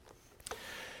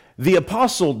The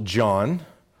Apostle John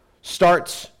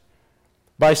starts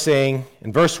by saying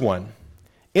in verse 1,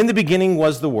 "In the beginning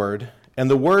was the Word,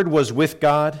 and the Word was with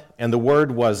God, and the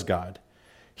Word was God.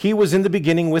 He was in the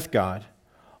beginning with God.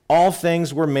 All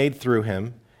things were made through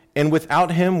him, and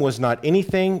without him was not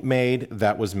anything made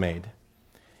that was made.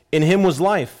 In him was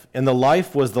life, and the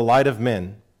life was the light of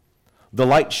men. The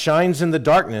light shines in the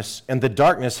darkness, and the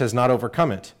darkness has not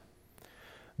overcome it.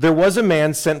 There was a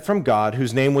man sent from God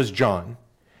whose name was John.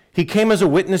 He came as a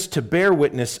witness to bear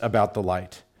witness about the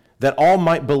light, that all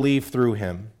might believe through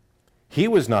him. He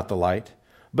was not the light,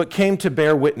 but came to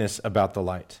bear witness about the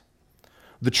light.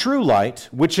 The true light,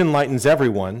 which enlightens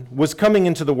everyone, was coming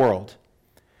into the world.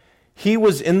 He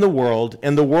was in the world,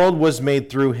 and the world was made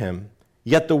through him,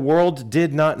 yet the world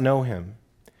did not know him.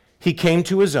 He came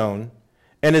to his own,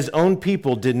 and his own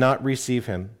people did not receive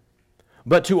him.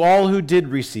 But to all who did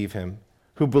receive him,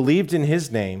 who believed in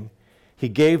his name, he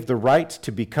gave the right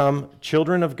to become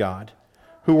children of God,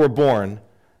 who were born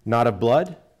not of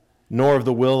blood, nor of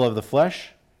the will of the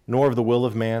flesh, nor of the will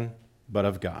of man, but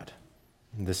of God."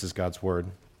 And this is God's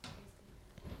word.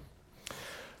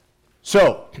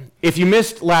 So, if you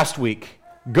missed last week,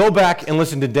 go back and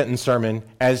listen to Denton's sermon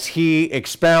as he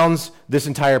expounds this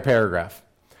entire paragraph.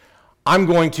 I'm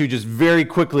going to just very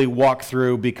quickly walk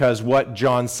through because what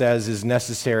John says is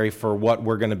necessary for what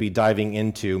we're going to be diving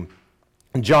into.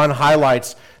 John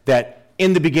highlights that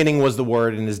in the beginning was the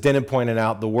Word, and as Denton pointed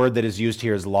out, the word that is used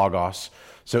here is logos.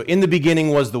 So in the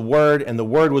beginning was the Word, and the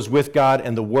Word was with God,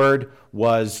 and the Word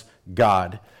was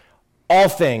God. All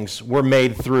things were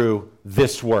made through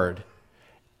this Word.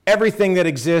 Everything that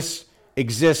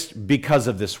exists because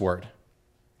of this Word.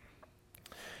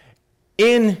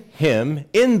 In him,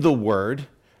 in the Word,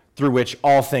 through which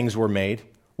all things were made,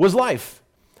 was life.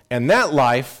 And that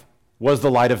life was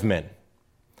the light of men.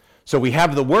 So we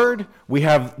have the Word, we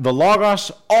have the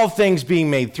Logos, all things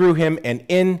being made through him, and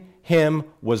in him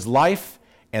was life,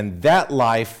 and that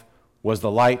life was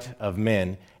the light of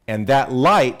men. And that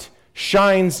light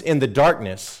shines in the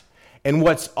darkness. And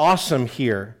what's awesome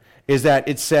here is that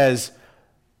it says,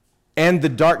 and the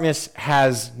darkness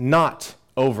has not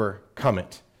overcome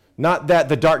it. Not that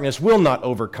the darkness will not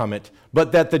overcome it,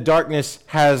 but that the darkness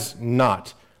has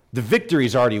not. The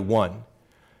victory's already won.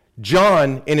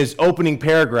 John, in his opening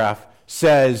paragraph,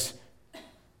 says,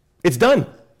 it's done.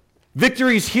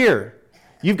 Victory's here.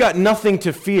 You've got nothing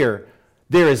to fear.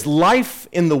 There is life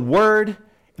in the Word.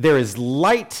 There is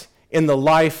light in the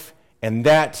life, and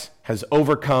that has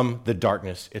overcome the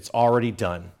darkness. It's already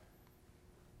done.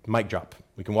 Mic drop.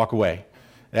 We can walk away.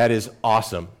 That is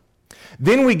awesome.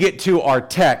 Then we get to our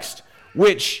text,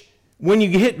 which, when you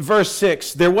hit verse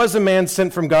 6, there was a man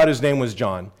sent from God whose name was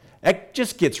John. That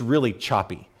just gets really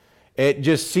choppy. It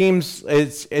just seems,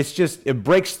 it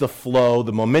breaks the flow,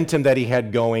 the momentum that he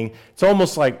had going. It's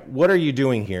almost like, what are you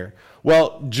doing here?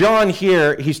 Well, John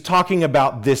here, he's talking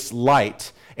about this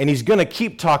light, and he's going to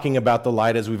keep talking about the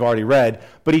light as we've already read,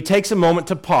 but he takes a moment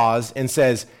to pause and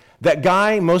says, that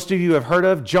guy most of you have heard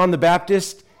of, John the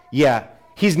Baptist, yeah,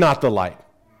 he's not the light.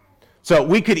 So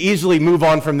we could easily move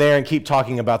on from there and keep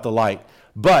talking about the light.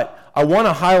 But I want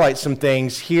to highlight some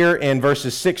things here in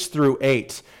verses 6 through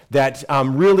 8 that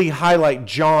really highlight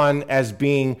John as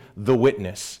being the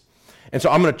witness. And so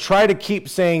I'm going to try to keep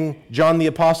saying John the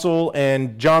Apostle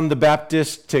and John the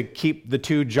Baptist to keep the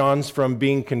two Johns from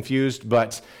being confused.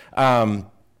 But John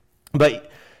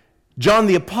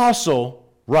the Apostle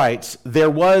writes, there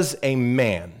was a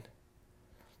man.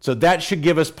 So that should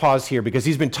give us pause here because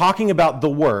he's been talking about the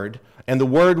Word, and the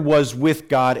Word was with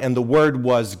God, and the Word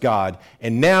was God.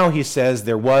 And now he says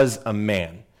there was a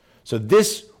man. So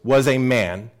this was a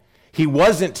man. He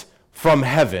wasn't from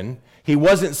heaven. He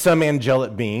wasn't some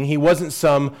angelic being. He wasn't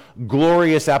some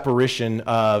glorious apparition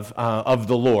of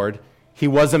the Lord. He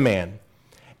was a man.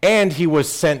 And he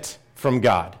was sent from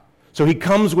God. So he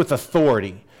comes with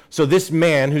authority. So this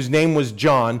man, whose name was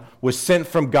John, was sent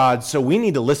from God, so we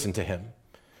need to listen to him.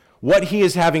 What he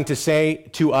is having to say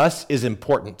to us is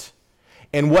important.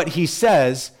 And what he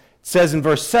says in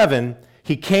verse 7,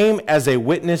 he came as a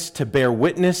witness to bear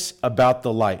witness about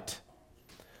the light.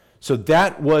 So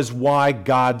that was why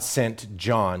God sent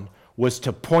John, was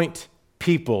to point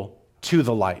people to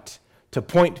the light, to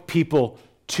point people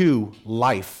to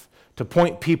life, to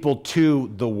point people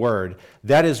to the Word.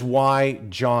 That is why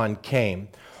John came.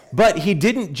 But he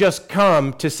didn't just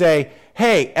come to say,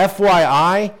 hey,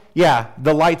 FYI, yeah,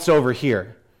 the light's over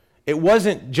here. It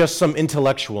wasn't just some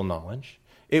intellectual knowledge.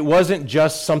 It wasn't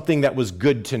just something that was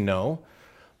good to know.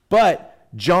 But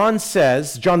John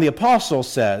the Apostle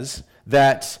says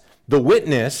that the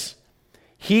witness,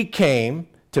 he came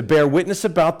to bear witness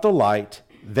about the light,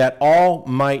 that all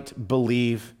might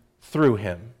believe through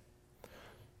him.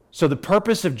 So the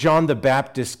purpose of John the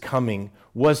Baptist coming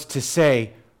was to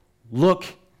say, look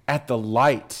at the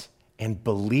light and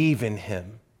believe in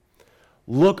him.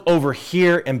 Look over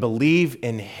here and believe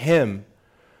in him.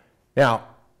 Now,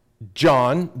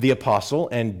 John the Apostle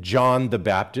and John the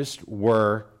Baptist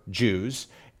were Jews,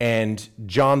 and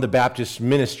John the Baptist's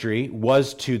ministry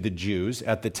was to the Jews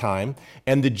at the time,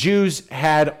 and the Jews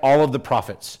had all of the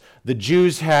prophets. The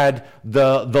Jews had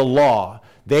the law.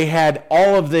 They had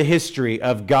all of the history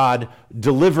of God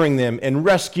delivering them and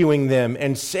rescuing them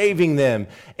and saving them,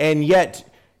 and yet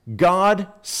God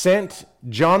sent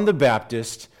John the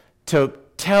Baptist to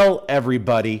tell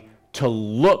everybody to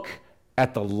look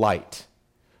at the light,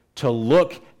 to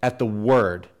look at the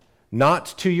word, not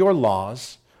to your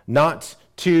laws, not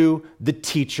to the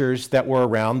teachers that were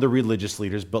around, the religious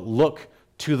leaders, but look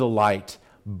to the light.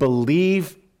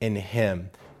 Believe in him.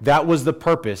 That was the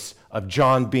purpose of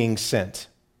John being sent.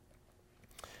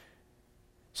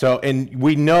 So, and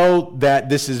we know that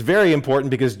this is very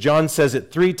important because John says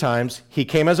it 3 times. He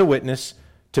came as a witness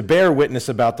to bear witness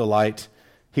about the light.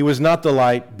 He was not the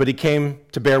light, but he came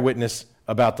to bear witness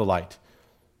about the light.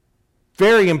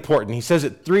 Very important. He says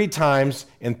it 3 times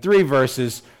in 3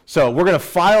 verses. So we're going to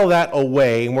file that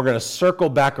away, and we're going to circle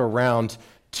back around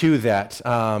to that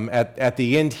at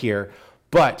the end here.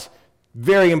 But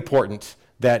very important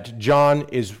that John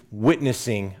is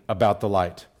witnessing about the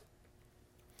light.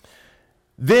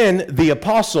 Then the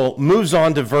apostle moves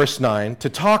on to verse 9 to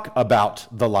talk about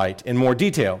the light in more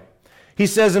detail. He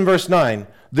says in verse 9,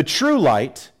 "The true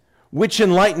light, which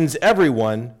enlightens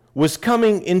everyone, was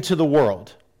coming into the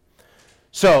world."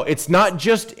 So it's not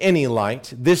just any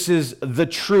light. This is the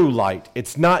true light.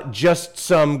 It's not just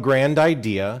some grand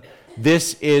idea.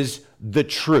 This is the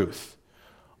truth.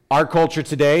 Our culture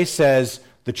today says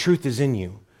the truth is in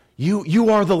you. You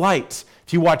are the light.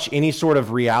 If you watch any sort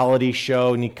of reality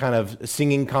show, any kind of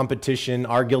singing competition,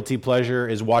 our guilty pleasure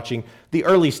is watching the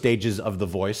early stages of The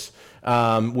Voice,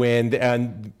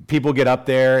 when people get up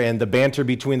there and the banter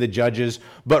between the judges.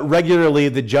 But regularly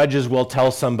the judges will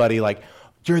tell somebody like,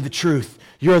 "You're the truth.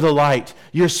 You're the light.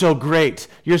 You're so great.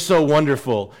 You're so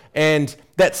wonderful." And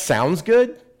that sounds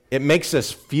good. It makes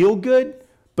us feel good.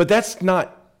 But that's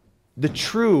not the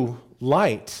true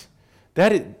light.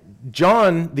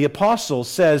 John the Apostle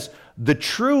says, the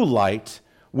true light,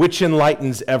 which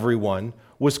enlightens everyone,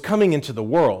 was coming into the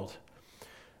world.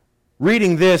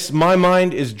 Reading this, my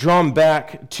mind is drawn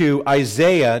back to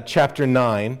Isaiah chapter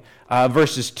 9,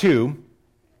 verses 2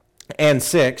 and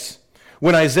 6,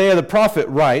 when Isaiah the prophet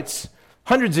writes,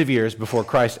 hundreds of years before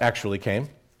Christ actually came,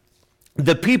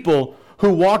 "The people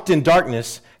who walked in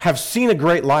darkness have seen a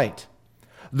great light.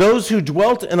 Those who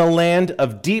dwelt in a land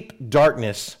of deep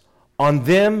darkness, on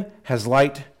them has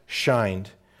light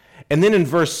shined." And then in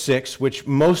verse 6, which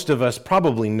most of us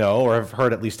probably know or have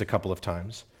heard at least a couple of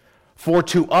times, "For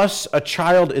to us a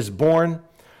child is born,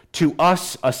 to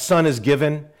us a son is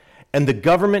given, and the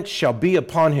government shall be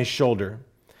upon his shoulder.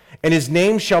 And his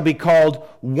name shall be called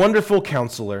Wonderful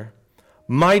Counselor,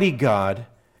 Mighty God,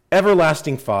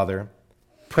 Everlasting Father,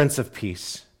 Prince of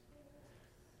Peace."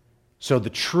 So the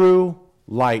true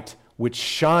light which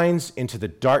shines into the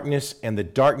darkness, and the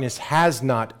darkness has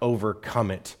not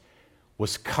overcome it,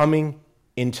 was coming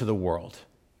into the world.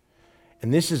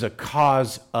 And this is a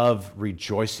cause of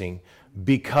rejoicing,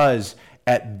 because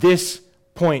at this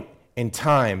point in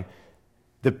time,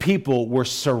 the people were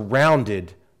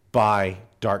surrounded by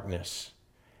darkness.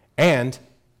 And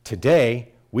today,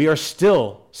 we are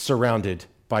still surrounded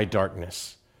by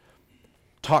darkness.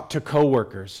 Talk to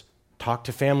coworkers, talk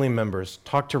to family members,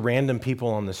 talk to random people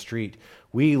on the street.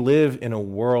 We live in a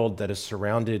world that is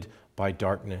surrounded by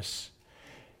darkness.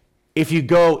 If you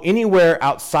go anywhere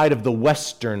outside of the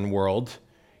Western world,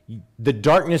 the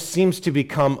darkness seems to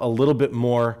become a little bit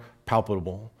more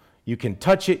palpable. You can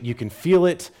touch it, you can feel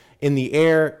it in the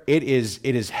air. It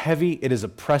is heavy, it is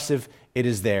oppressive, it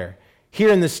is there.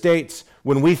 Here in the States,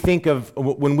 when we think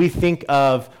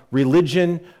of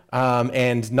religion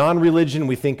and non-religion,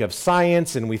 we think of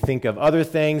science and we think of other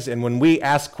things. And when we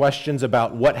ask questions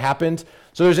about what happened,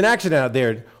 so there's an accident out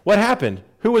there. What happened?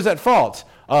 Who was at fault?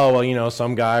 Oh, well,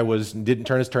 some guy didn't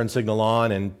turn his turn signal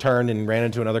on and turned and ran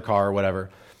into another car or whatever.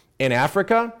 In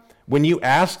Africa, when you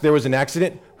ask there was an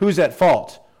accident, who's at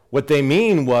fault? What they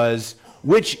mean was,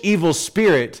 which evil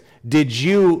spirit did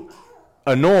you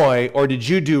annoy or did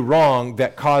you do wrong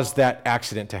that caused that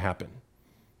accident to happen?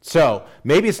 So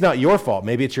maybe it's not your fault.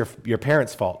 Maybe it's your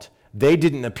parents' fault. They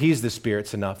didn't appease the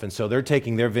spirits enough, and so they're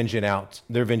taking their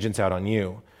vengeance out on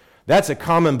you. That's a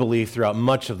common belief throughout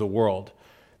much of the world.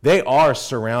 They are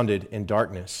surrounded in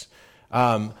darkness.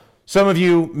 Some of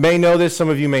you may know this, some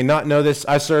of you may not know this.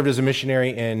 I served as a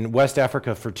missionary in West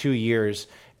Africa for 2 years,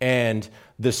 and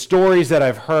the stories that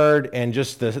I've heard and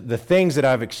just the things that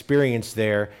I've experienced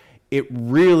there, it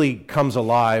really comes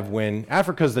alive when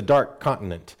Africa's the dark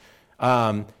continent.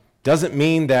 Doesn't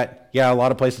mean that, a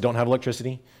lot of places don't have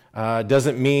electricity.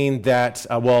 Doesn't mean that,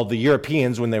 the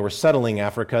Europeans, when they were settling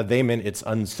Africa, they meant it's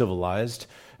uncivilized.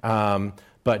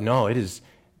 But no,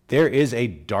 there is a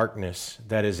darkness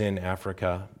that is in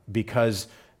Africa because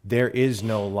there is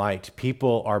no light.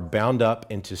 People are bound up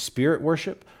into spirit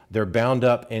worship. They're bound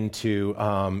up into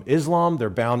Islam. They're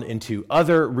bound into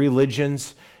other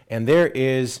religions, and there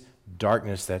is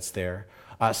darkness that's there.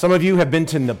 Some of you have been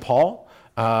to Nepal,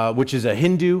 which is a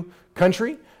Hindu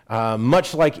country,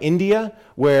 much like India,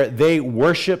 where they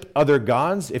worship other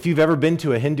gods. If you've ever been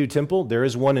to a Hindu temple, there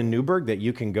is one in Newburgh that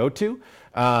you can go to.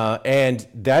 And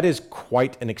that is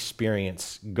quite an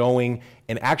experience, going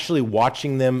and actually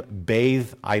watching them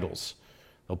bathe idols.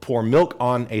 They'll pour milk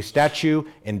on a statue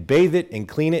and bathe it and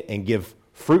clean it and give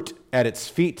fruit at its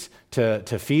feet to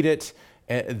feed it.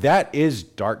 That is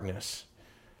darkness.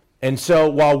 And so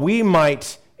while we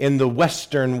might, in the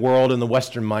Western world, in the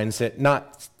Western mindset,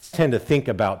 not tend to think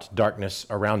about darkness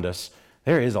around us,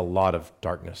 there is a lot of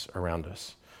darkness around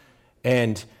us.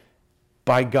 And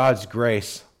by God's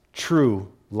grace,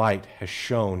 true light has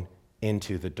shone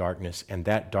into the darkness, and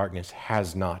that darkness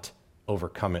has not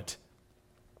overcome it.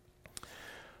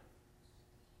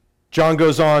 John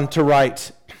goes on to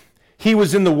write, "He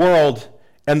was in the world,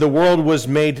 and the world was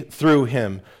made through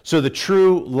him." So the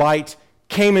true light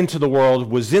came into the world,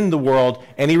 was in the world,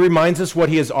 and he reminds us what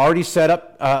he has already set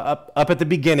up at the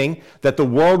beginning, that the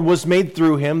world was made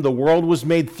through him, the world was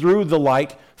made through the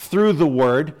light, through the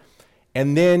word.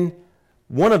 And then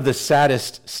one of the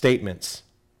saddest statements,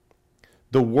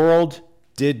 the world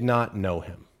did not know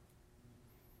him.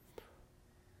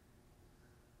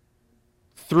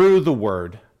 Through the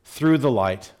word, through the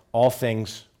light, all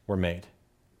things were made.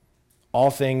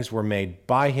 All things were made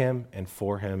by him and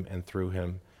for him and through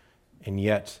him. And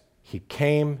yet he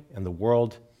came and the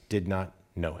world did not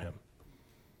know him.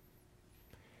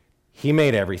 He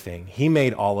made everything. He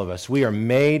made all of us. We are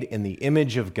made in the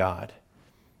image of God.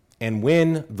 And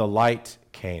when the light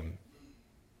came,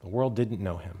 the world didn't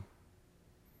know him.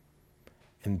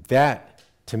 And that,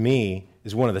 to me,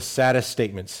 is one of the saddest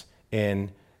statements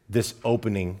in this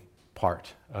opening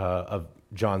part of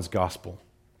John's gospel.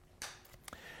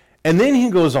 And then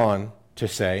he goes on to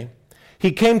say,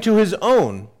 he came to his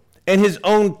own, and his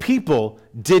own people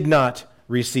did not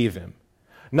receive him.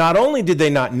 Not only did they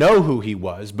not know who he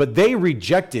was, but they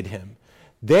rejected him.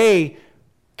 They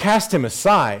cast him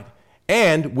aside,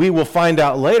 and we will find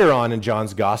out later on in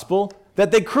John's gospel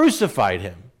that they crucified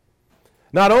him.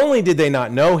 Not only did they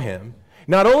not know him,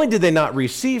 not only did they not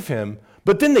receive him,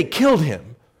 but then they killed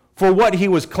him for what he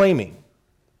was claiming.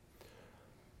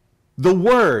 The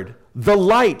Word, the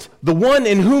light, the one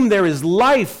in whom there is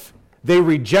life, they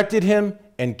rejected him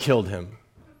and killed him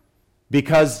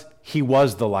because he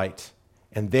was the light,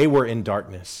 and they were in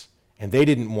darkness, and they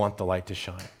didn't want the light to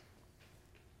shine.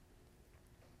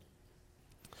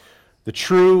 The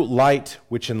true light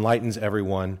which enlightens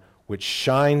everyone, which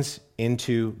shines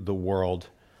into the world,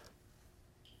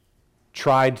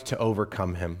 tried to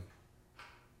overcome him.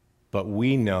 But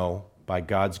we know, by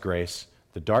God's grace,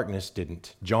 the darkness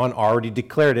didn't. John already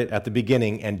declared it at the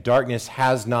beginning, and darkness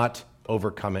has not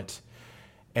overcome it.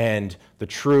 And the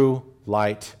true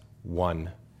light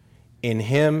won. In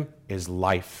him is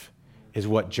life, is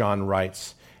what John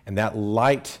writes. And that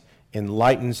light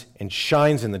enlightens and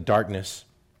shines in the darkness.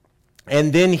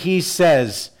 And then he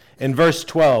says in verse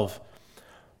 12,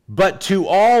 "But to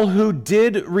all who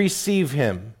did receive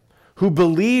him, who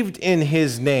believed in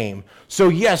his name." So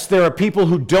yes, there are people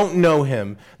who don't know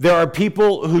him. There are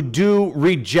people who do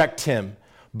reject him.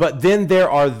 But then there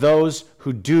are those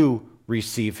who do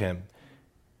receive him.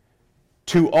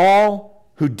 To all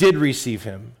who did receive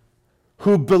him,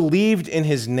 who believed in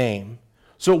his name.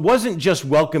 So it wasn't just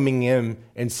welcoming him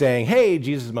and saying, "Hey,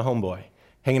 Jesus is my homeboy,"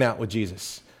 hanging out with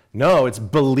Jesus. No, it's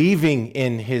believing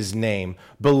in his name,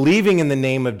 believing in the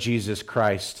name of Jesus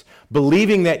Christ,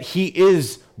 believing that he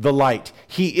is the light,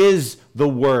 he is the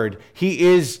Word, he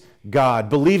is God,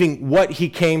 believing what he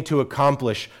came to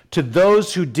accomplish. To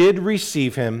those who did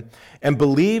receive him and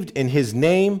believed in his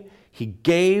name, he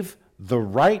gave the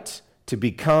right to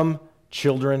become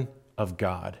children of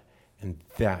God. And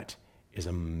that is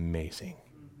amazing.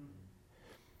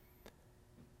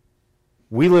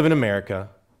 We live in America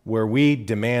where we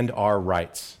demand our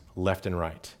rights left and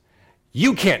right.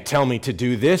 You can't tell me to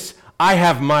do this. I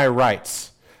have my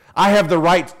rights. I have the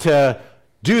right to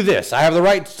do this. I have the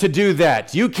right to do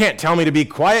that. You can't tell me to be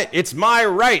quiet. It's my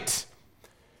right.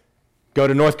 Go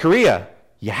to North Korea.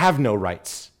 You have no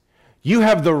rights. You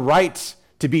have the right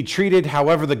to be treated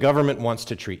however the government wants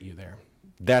to treat you there.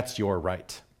 That's your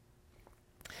right.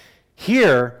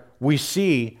 Here we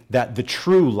see that the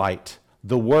true light,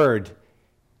 the Word,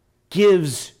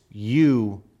 gives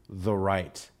you the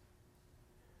right.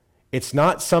 It's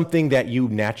not something that you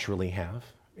naturally have.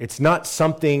 It's not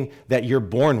something that you're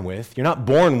born with. You're not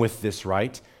born with this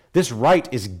right. This right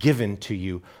is given to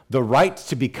you. The right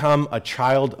to become a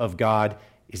child of God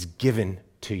is given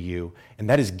to you, and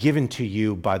that is given to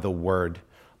you by the Word,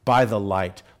 by the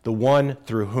light, the one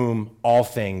through whom all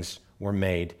things were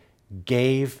made,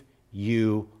 gave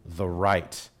you the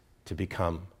right to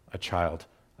become a child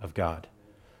of God.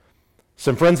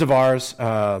 Some friends of ours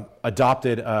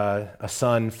adopted a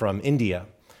son from India,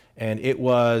 and it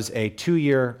was a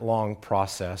 2-year-long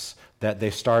process that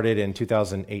they started in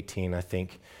 2018, I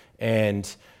think,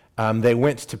 and they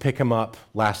went to pick him up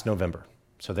last November.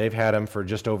 So they've had him for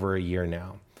just over a year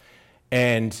now.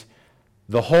 And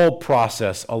the whole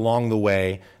process along the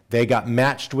way, they got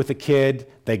matched with a kid,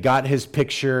 they got his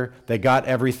picture, they got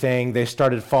everything, they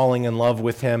started falling in love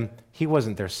with him. He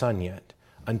wasn't their son yet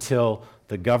until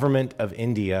the government of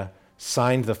India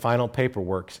signed the final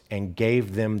paperwork and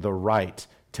gave them the right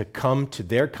to come to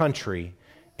their country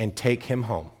and take him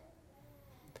home.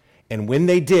 And when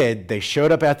they did, they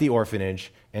showed up at the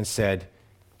orphanage and said,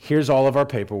 here's all of our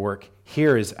paperwork,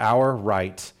 here is our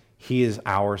right, he is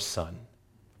our son.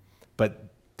 But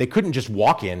they couldn't just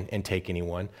walk in and take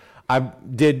anyone. I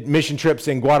did mission trips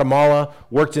in Guatemala,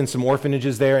 worked in some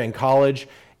orphanages there in college.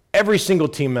 Every single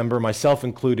team member, myself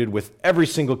included, with every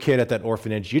single kid at that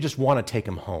orphanage, you just want to take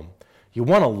them home. You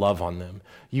want to love on them.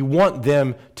 You want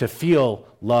them to feel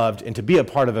loved and to be a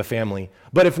part of a family.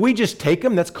 But if we just take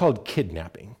them, that's called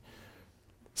kidnapping.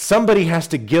 Somebody has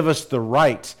to give us the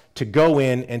right to go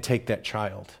in and take that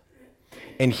child.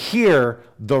 And here,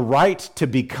 the right to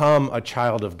become a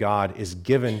child of God is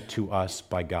given to us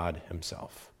by God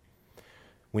himself.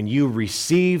 When you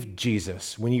receive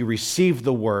Jesus, when you receive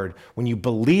the Word, when you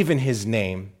believe in his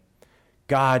name,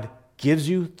 God gives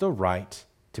you the right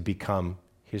to become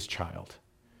his child.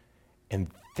 And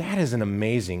that is an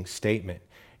amazing statement,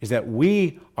 is that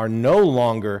we are no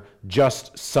longer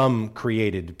just some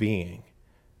created being.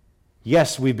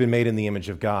 Yes, we've been made in the image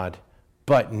of God,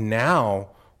 but now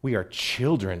we are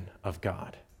children of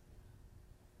God.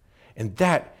 And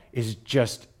that is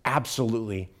just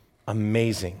absolutely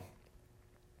amazing.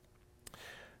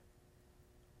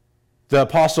 The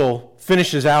apostle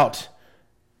finishes out.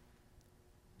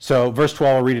 So verse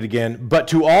 12, I'll read it again. But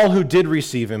to all who did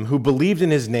receive him, who believed in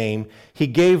his name, he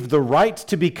gave the right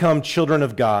to become children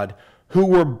of God, who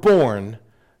were born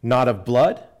not of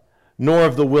blood, nor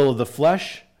of the will of the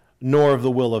flesh, nor of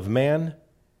the will of man,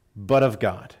 but of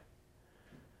God.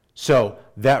 So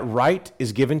that right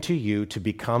is given to you to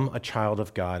become a child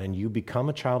of God, and you become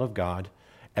a child of God.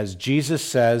 As Jesus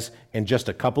says in just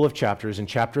a couple of chapters, in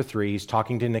chapter 3, he's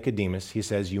talking to Nicodemus, he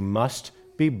says, you must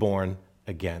be born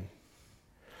again.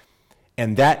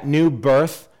 And that new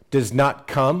birth does not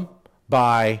come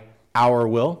by our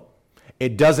will.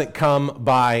 It doesn't come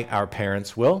by our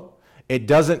parents' will. It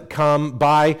doesn't come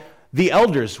by the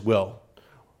elders' will.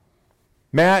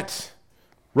 Matt,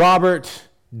 Robert,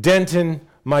 Denton,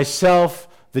 myself,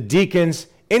 the deacons,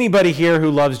 anybody here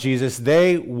who loves Jesus,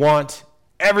 they want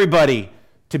everybody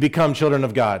to become children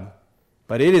of God.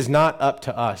 But it is not up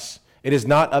to us. It is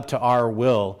not up to our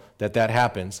will that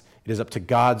happens. It is up to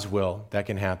God's will that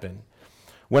can happen.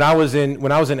 When I was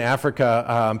in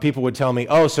Africa, people would tell me,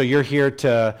 "Oh, so you're here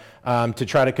to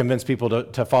try to convince people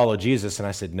to follow Jesus?" And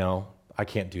I said, "No, I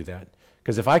can't do that.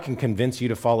 Because if I can convince you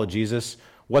to follow Jesus,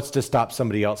 what's to stop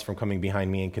somebody else from coming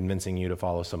behind me and convincing you to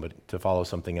follow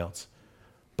something else?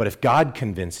 But if God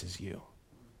convinces you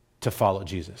to follow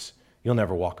Jesus, you'll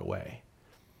never walk away."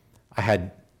 I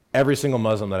had every single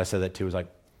Muslim that I said that to was like,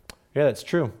 "Yeah, that's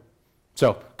true.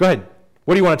 So go ahead.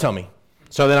 What do you want to tell me?"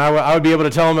 So then I would be able to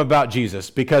tell them about Jesus,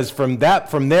 because from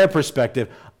their perspective,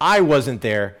 I wasn't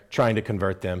there trying to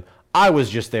convert them. I was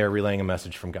just there relaying a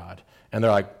message from God. And they're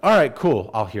like, "All right,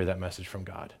 cool. I'll hear that message from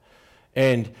God."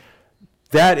 And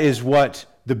that is what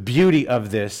the beauty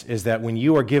of this is, that when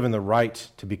you are given the right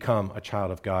to become a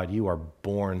child of God, you are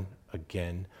born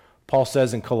again. Paul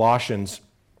says in Colossians,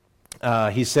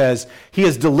 he says, "He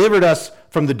has delivered us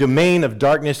from the domain of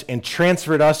darkness and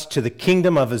transferred us to the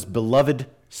kingdom of his beloved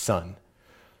Son."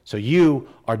 So you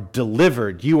are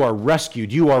delivered, you are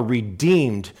rescued, you are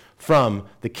redeemed from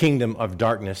the kingdom of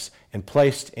darkness and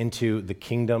placed into the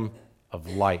kingdom of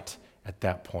light at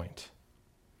that point.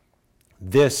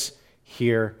 This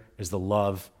Here is the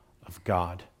love of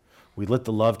God. We lit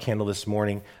the love candle this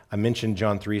morning. I mentioned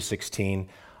John 3:16.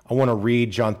 I want to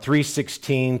read John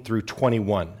 3:16 through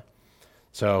 21.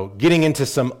 So getting into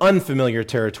some unfamiliar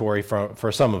territory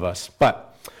for some of us.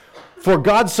 But for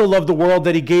God so loved the world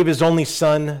that he gave his only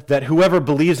Son, that whoever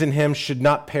believes in him should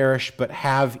not perish but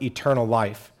have eternal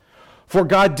life. For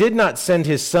God did not send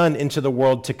his Son into the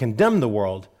world to condemn the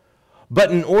world,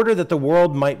 but in order that the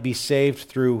world might be saved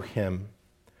through him.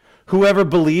 Whoever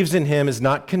believes in him is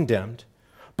not condemned,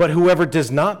 but whoever does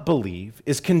not believe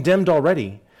is condemned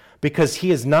already, because he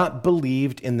has not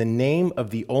believed in the name of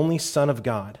the only Son of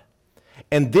God.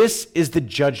 And this is the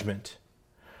judgment.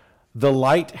 The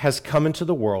light has come into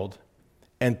the world,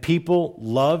 and people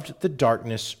loved the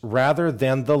darkness rather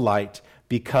than the light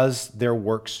because their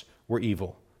works were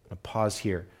evil. I'm going to pause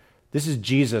here. This is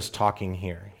Jesus talking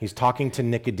here. He's talking to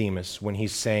Nicodemus when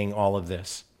he's saying all of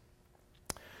this.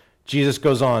 Jesus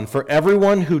goes on, for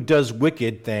everyone who does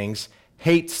wicked things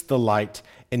hates the light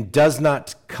and does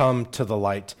not come to the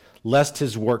light, lest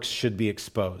his works should be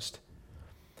exposed.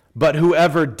 But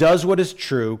whoever does what is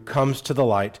true comes to the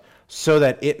light, so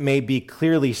that it may be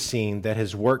clearly seen that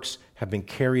his works have been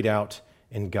carried out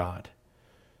in God.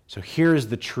 So here is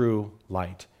the true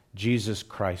light, Jesus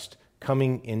Christ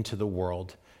coming into the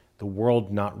world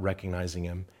not recognizing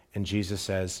him. And Jesus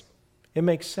says, it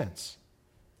makes sense.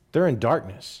 They're in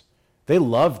darkness. They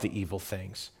love the evil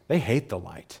things. They hate the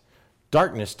light.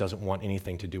 Darkness doesn't want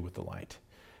anything to do with the light.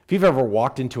 If you've ever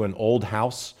walked into an old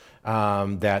house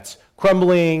that's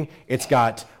crumbling, it's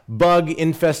got bug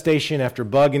infestation after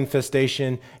bug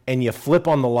infestation, and you flip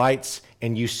on the lights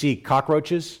and you see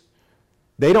cockroaches,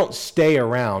 they don't stay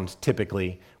around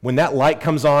typically. When that light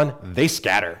comes on, they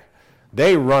scatter.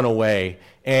 They run away.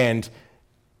 And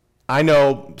I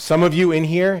know some of you in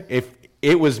here, if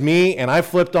it was me and I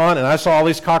flipped on and I saw all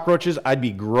these cockroaches, I'd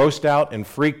be grossed out and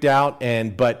freaked out.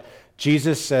 But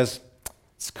Jesus says,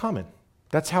 it's coming.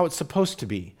 That's how it's supposed to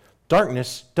be.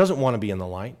 Darkness doesn't want to be in the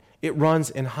light. It runs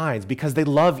and hides because they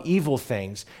love evil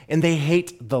things and they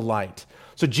hate the light.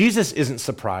 So Jesus isn't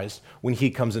surprised when he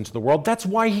comes into the world. That's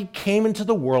why he came into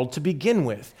the world to begin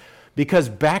with. Because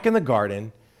back in the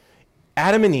garden,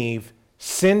 Adam and Eve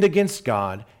sinned against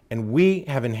God, and we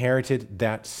have inherited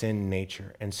that sin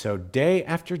nature. And so day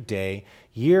after day,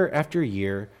 year after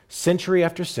year, century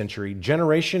after century,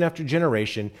 generation after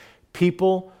generation,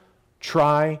 people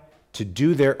try to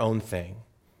do their own thing.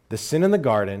 The sin in the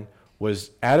garden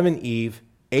was Adam and Eve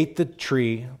ate the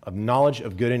tree of knowledge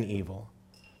of good and evil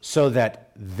so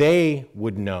that they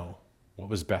would know what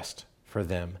was best for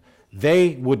them. They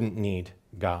wouldn't need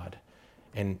God.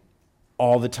 And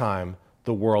all the time,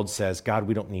 the world says, God,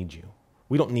 we don't need you.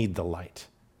 We don't need the light.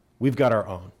 We've got our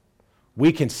own.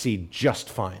 We can see just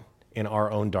fine in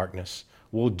our own darkness.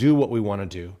 We'll do what we want to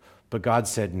do. But God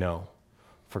said no.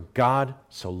 For God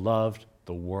so loved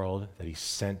the world that he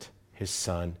sent his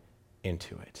Son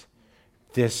into it.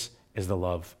 This is the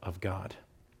love of God.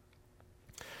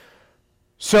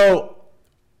 So,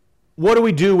 what do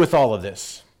we do with all of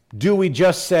this? Do we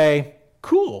just say,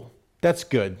 cool, that's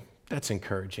good, that's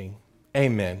encouraging,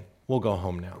 amen, we'll go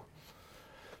home now?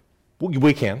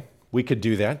 We can. We could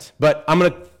do that. But I'm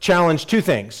going to challenge two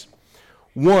things.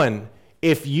 One,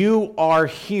 if you are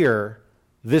here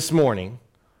this morning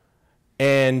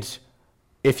and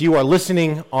if you are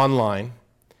listening online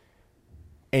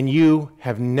and you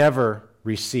have never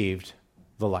received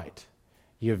the light,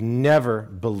 you have never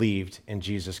believed in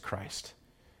Jesus Christ,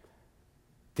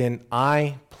 then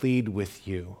I plead with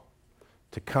you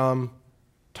to come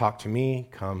talk to me,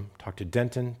 come talk to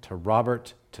Denton, to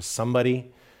Robert, to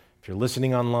somebody. If you're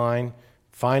listening online,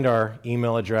 find our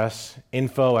email address,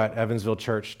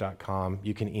 info@evansvillechurch.com.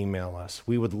 You can email us.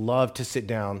 We would love to sit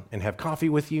down and have coffee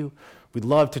with you. We'd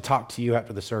love to talk to you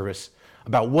after the service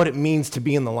about what it means to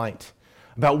be in the light,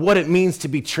 about what it means to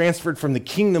be transferred from the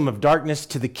kingdom of darkness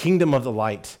to the kingdom of the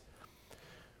light.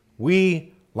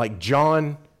 We, like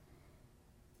John,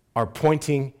 are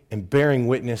pointing and bearing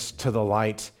witness to the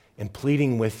light and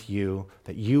pleading with you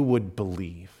that you would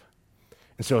believe.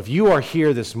 And so if you are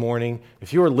here this morning,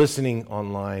 if you are listening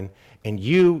online and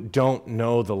you don't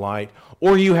know the light,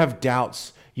 or you have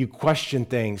doubts, you question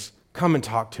things, come and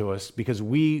talk to us because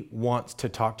we want to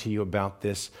talk to you about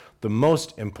this, the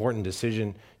most important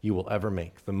decision you will ever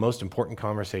make, the most important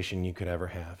conversation you could ever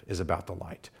have is about the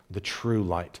light, the true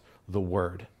light, the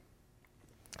Word.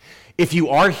 If you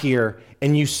are here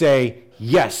and you say,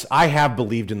 yes, I have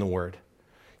believed in the Word.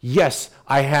 Yes,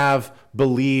 I have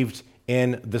believed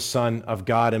in the Son of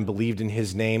God and believed in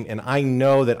his name, and I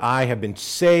know that I have been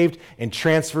saved and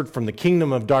transferred from the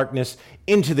kingdom of darkness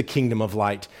into the kingdom of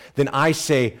light, then I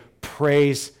say,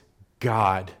 praise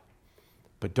God.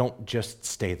 But don't just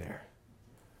stay there,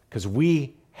 because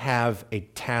we have a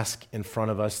task in front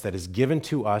of us that is given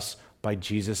to us by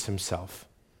Jesus himself.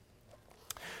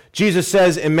 Jesus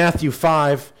says in Matthew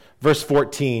 5, verse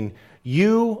 14,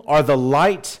 "You are the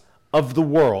light of the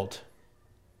world."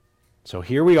 So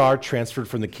here we are, transferred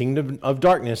from the kingdom of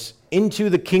darkness into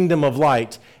the kingdom of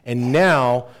light. And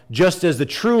now, just as the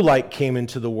true light came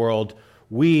into the world,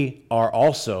 we are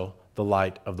also the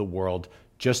light of the world.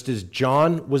 Just as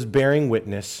John was bearing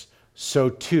witness, so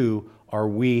too are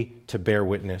we to bear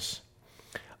witness.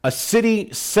 A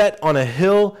city set on a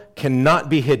hill cannot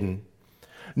be hidden,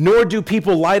 nor do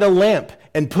people light a lamp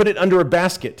and put it under a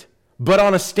basket, but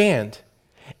on a stand,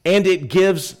 and it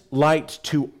gives light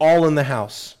to all in the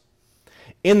house.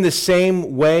 In the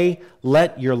same way,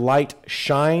 let your light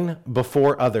shine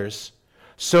before others,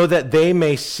 so that they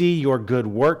may see your good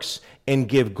works and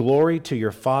give glory to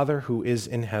your Father who is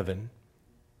in heaven.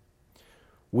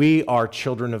 We are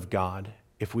children of God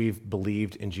if we've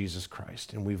believed in Jesus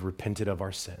Christ and we've repented of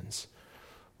our sins.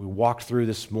 We walked through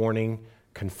this morning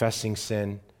confessing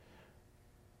sin,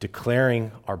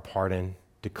 declaring our pardon,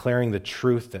 declaring the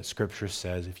truth that Scripture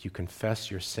says. If you confess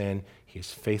your sin, he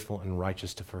is faithful and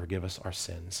righteous to forgive us our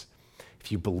sins.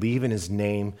 If you believe in his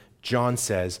name, John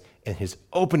says in his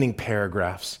opening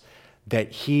paragraphs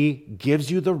that he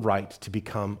gives you the right to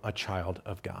become a child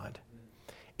of God.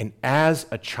 And as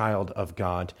a child of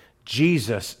God,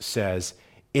 Jesus says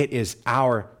it is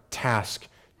our task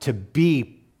to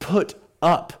be put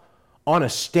up on a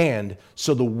stand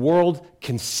so the world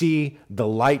can see the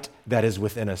light that is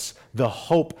within us, the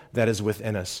hope that is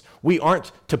within us. We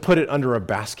aren't to put it under a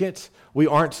basket. We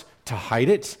aren't to hide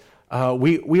it.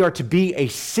 We are to be a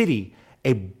city,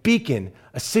 a beacon,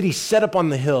 a city set up on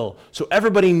the hill so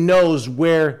everybody knows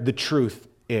where the truth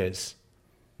is.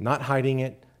 Not hiding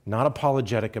it, not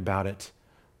apologetic about it,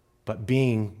 but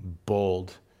being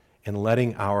bold and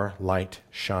letting our light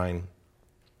shine.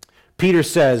 Peter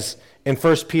says in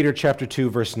 1 Peter chapter 2,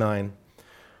 verse 9,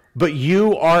 "But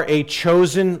you are a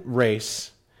chosen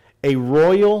race, a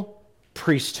royal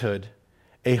priesthood,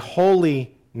 a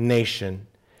holy nation,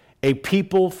 a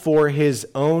people for his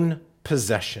own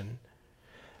possession,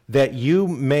 that you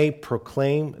may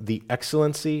proclaim the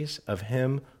excellencies of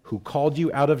him who called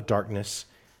you out of darkness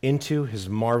into his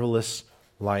marvelous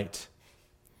light."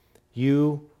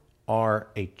 You are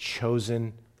a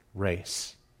chosen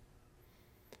race.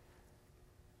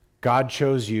 God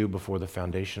chose you before the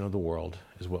foundation of the world,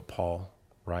 is what Paul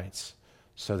writes,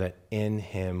 so that in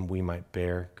him we might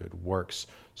bear good works,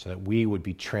 so that we would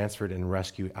be transferred and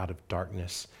rescued out of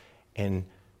darkness. And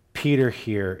Peter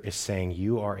here is saying,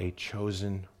 you are a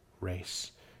chosen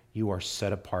race. You are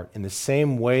set apart. In the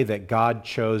same way that God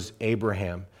chose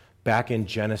Abraham back in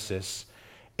Genesis,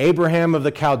 Abraham of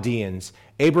the Chaldeans,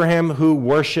 Abraham who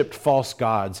worshiped false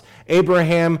gods,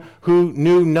 Abraham who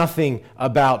knew nothing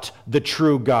about the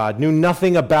true God, knew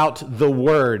nothing about the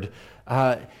Word.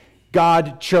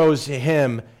 God chose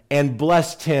him and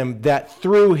blessed him that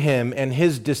through him and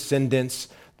his descendants,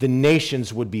 the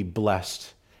nations would be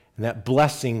blessed. And that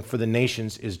blessing for the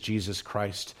nations is Jesus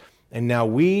Christ. And now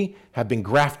we have been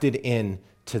grafted in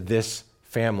to this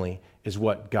family, is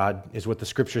what the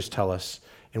Scriptures tell us,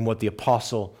 and what the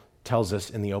apostle tells us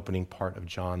in the opening part of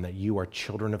John, that you are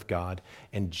children of God.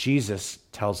 And Jesus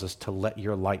tells us to let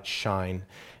your light shine.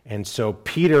 And so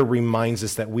Peter reminds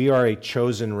us that we are a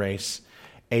chosen race,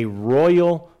 a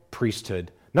royal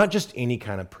priesthood, not just any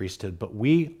kind of priesthood, but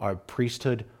we are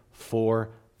priesthood for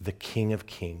the King of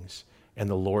Kings and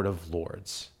the Lord of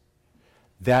Lords.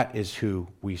 That is who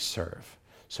we serve.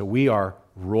 So we are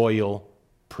royal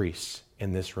priests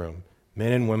in this room,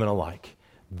 men and women alike.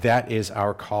 That is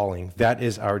our calling. That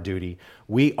is our duty.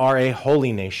 We are a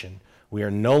holy nation. We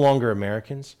are no longer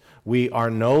Americans. We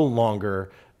are no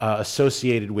longer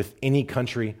associated with any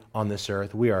country on this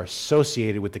earth. We are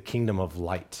associated with the kingdom of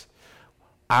light.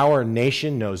 Our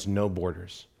nation knows no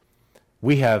borders.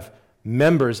 We have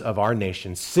members of our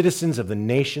nation, citizens of the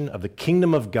nation of the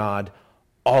kingdom of God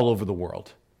all over the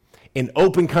world. In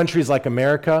open countries like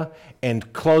America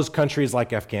and closed countries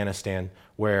like Afghanistan,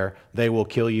 where they will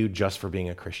kill you just for being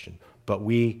a Christian. But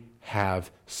we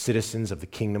have citizens of the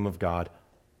kingdom of God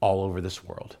all over this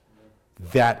world.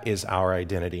 That is our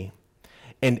identity.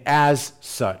 And as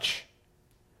such,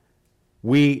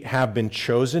 we have been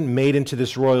chosen, made into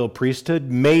this royal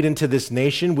priesthood, made into this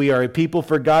nation. We are a people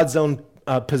for God's own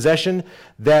possession,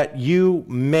 that you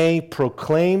may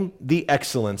proclaim the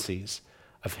excellencies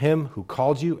of him who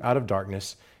called you out of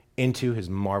darkness into his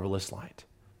marvelous light.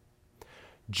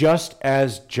 Just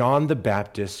as John the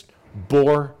Baptist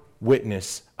bore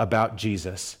witness about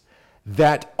Jesus,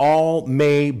 that all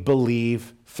may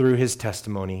believe through his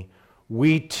testimony,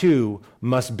 we too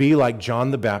must be like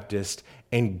John the Baptist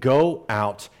and go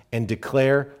out and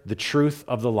declare the truth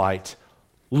of the light.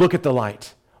 Look at the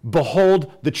light.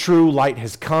 Behold, the true light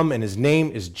has come, and his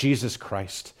name is Jesus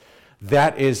Christ.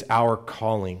 That is our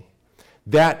calling.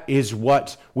 That is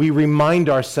what we remind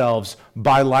ourselves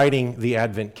by lighting the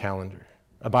Advent calendar,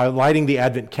 by lighting the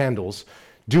Advent candles,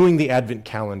 doing the Advent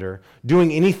calendar,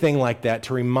 doing anything like that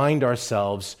to remind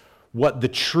ourselves what the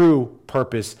true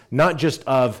purpose, not just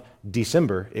of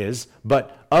December is,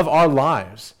 but of our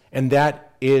lives, and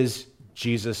that is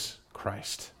Jesus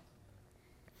Christ.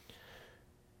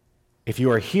 If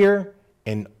you are here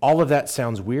and all of that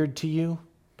sounds weird to you,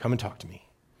 come and talk to me.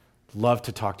 Love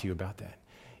to talk to you about that.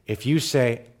 If you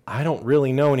say, I don't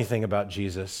really know anything about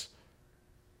Jesus,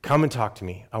 come and talk to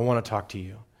me. I want to talk to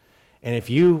you. And if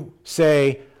you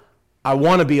say, I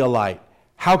want to be a light,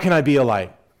 how can I be a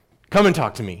light? Come and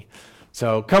talk to me.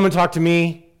 So come and talk to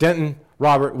me, Denton,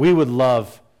 Robert. We would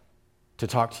love to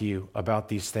talk to you about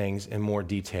these things in more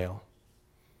detail.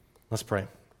 Let's pray.